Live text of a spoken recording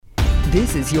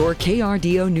This is your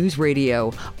KRDO News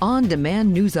Radio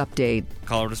on-demand news update.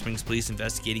 Colorado Springs Police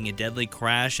investigating a deadly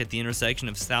crash at the intersection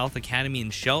of South Academy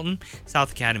and Shelton.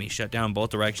 South Academy shut down both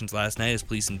directions last night as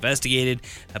police investigated.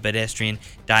 A pedestrian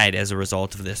died as a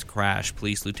result of this crash.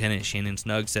 Police Lieutenant Shannon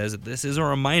Snugg says that this is a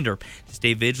reminder to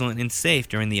stay vigilant and safe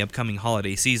during the upcoming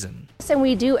holiday season. And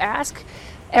we do ask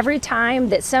every time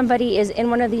that somebody is in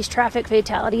one of these traffic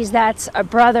fatalities, that's a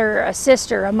brother, a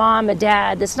sister, a mom, a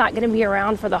dad that's not going to be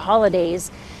around for the holidays.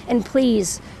 And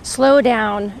please slow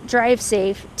down, drive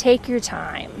safe, take your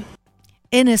time.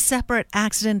 In a separate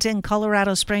accident in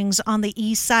Colorado Springs on the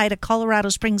east side, a Colorado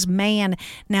Springs man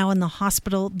now in the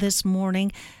hospital this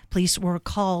morning. Police were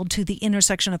called to the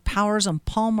intersection of Powers and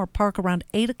Palmer Park around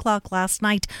 8 o'clock last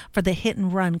night for the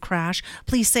hit-and-run crash.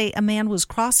 Police say a man was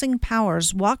crossing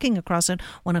Powers, walking across it,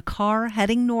 when a car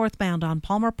heading northbound on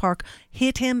Palmer Park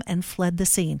hit him and fled the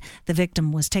scene. The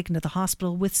victim was taken to the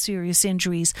hospital with serious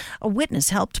injuries. A witness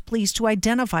helped police to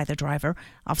identify the driver.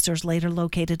 Officers later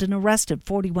located and arrested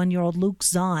 41-year-old Luke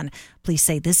Zahn. Police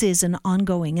say this is an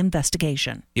ongoing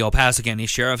investigation. The El Paso County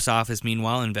Sheriff's Office,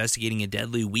 meanwhile, investigating a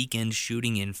deadly weekend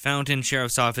shooting in Fountain.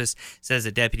 Sheriff's Office says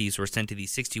that deputies were sent to the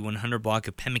 6100 block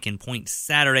of Pemmican Point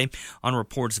Saturday on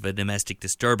reports of a domestic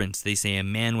disturbance. They say a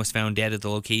man was found dead at the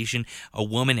location. A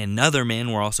woman and another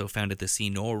man were also found at the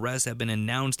scene. No arrests have been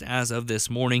announced as of this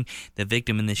morning. The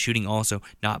victim in the shooting also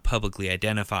not publicly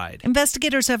identified.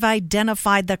 Investigators have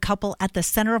identified the couple at the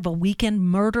center of a weekend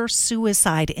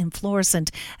murder-suicide in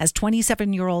Florissant as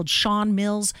 27-year-old Sean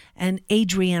Mills and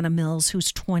Adriana Mills,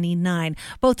 who's 29.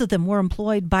 Both of them were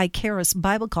employed by Charis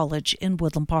Bible College in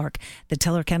Woodland Park. The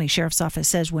Teller County Sheriff's Office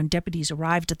says when deputies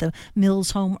arrived at the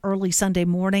Mills home early Sunday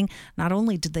morning, not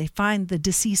only did they find the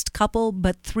deceased couple,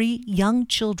 but 3 young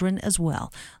children as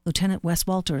well. Lieutenant Wes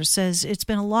Walters says it's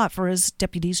been a lot for his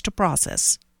deputies to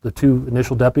process. The 2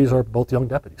 initial deputies are both young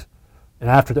deputies. And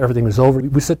after everything was over,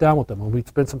 we sit down with them and we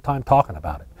spend some time talking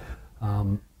about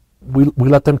it. We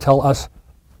let them tell us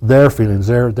their feelings,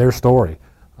 their story.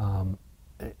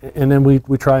 And then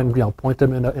we try and point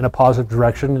them in a positive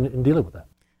direction in dealing with that.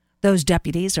 Those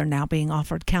deputies are now being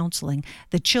offered counseling.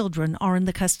 The children are in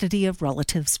the custody of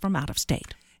relatives from out of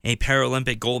state. A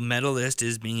Paralympic gold medalist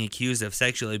is being accused of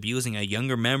sexually abusing a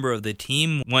younger member of the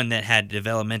team, one that had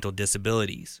developmental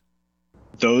disabilities.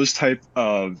 Those type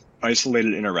of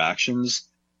isolated interactions,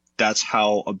 that's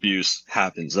how abuse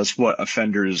happens. That's what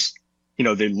offenders,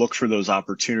 they look for those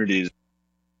opportunities.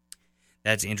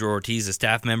 That's Andrew Ortiz, a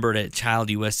staff member at Child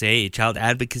USA, a child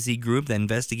advocacy group that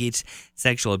investigates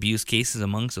sexual abuse cases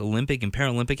amongst Olympic and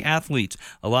Paralympic athletes.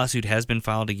 A lawsuit has been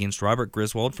filed against Robert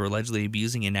Griswold for allegedly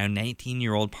abusing a now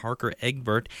 19-year-old Parker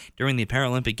Egbert during the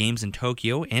Paralympic Games in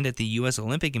Tokyo and at the U.S.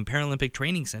 Olympic and Paralympic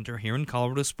Training Center here in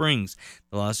Colorado Springs.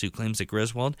 The lawsuit claims that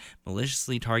Griswold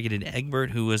maliciously targeted Egbert,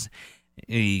 who was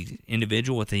an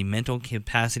individual with a mental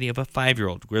capacity of a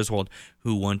 5-year-old. Griswold,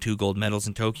 who won 2 gold medals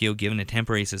in Tokyo, given a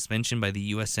temporary suspension by the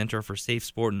U.S. Center for Safe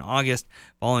Sport in August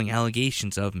following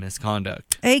allegations of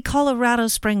misconduct. A Colorado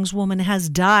Springs woman has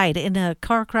died in a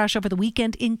car crash over the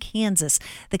weekend in Kansas.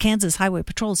 The Kansas Highway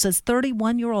Patrol says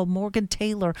 31-year-old Morgan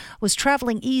Taylor was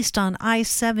traveling east on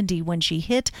I-70 when she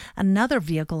hit another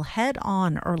vehicle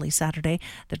head-on early Saturday.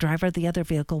 The driver of the other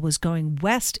vehicle was going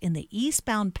west in the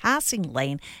eastbound passing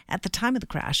lane at the time of the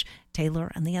crash.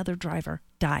 Taylor and the other driver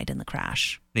died in the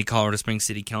crash. The Colorado Springs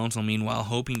City Council, meanwhile,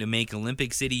 hoping to make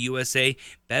Olympic City, USA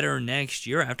better next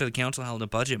year after the council held a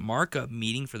budget markup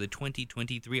meeting for the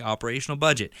 2023 operational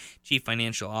budget. Chief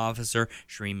Financial Officer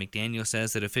Shereen McDaniel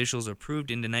says that officials approved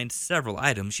and denied several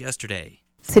items yesterday.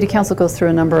 City Council goes through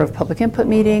a number of public input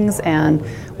meetings and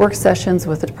work sessions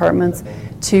with the departments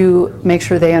to make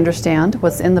sure they understand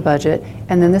what's in the budget,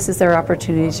 and then this is their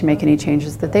opportunity to make any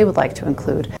changes that they would like to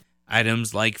include.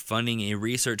 Items like funding a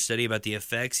research study about the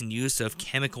effects and use of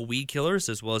chemical weed killers,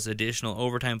 as well as additional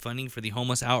overtime funding for the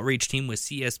homeless outreach team with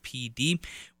CSPD,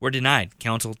 were denied.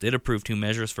 Council did approve 2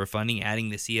 measures for funding, adding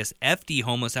the CSFD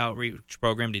homeless outreach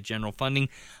program to general funding,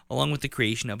 along with the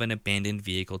creation of an abandoned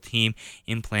vehicle team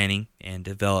in planning and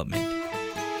development.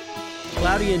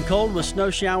 Cloudy and cold with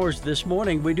snow showers this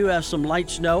morning. We do have some light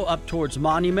snow up towards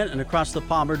Monument and across the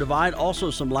Palmer Divide. Also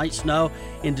some light snow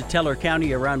into Teller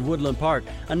County around Woodland Park.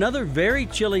 Another very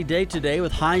chilly day today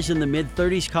with highs in the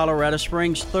mid-30s. Colorado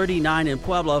Springs, 39 in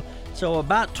Pueblo. So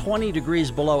about 20 degrees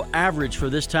below average for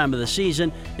this time of the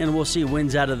season. And we'll see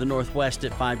winds out of the northwest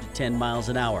at 5 to 10 miles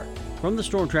an hour. From the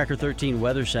Storm Tracker 13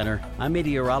 Weather Center, I'm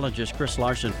meteorologist Chris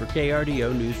Larson for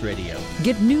KRDO News Radio.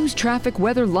 Get news, traffic,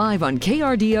 weather live on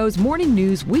KRDO's Morning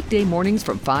News weekday mornings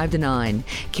from 5 to 9.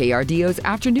 KRDO's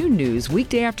Afternoon News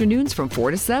weekday afternoons from 4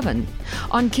 to 7.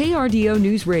 On KRDO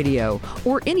News Radio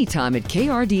or anytime at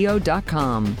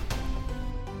krdo.com.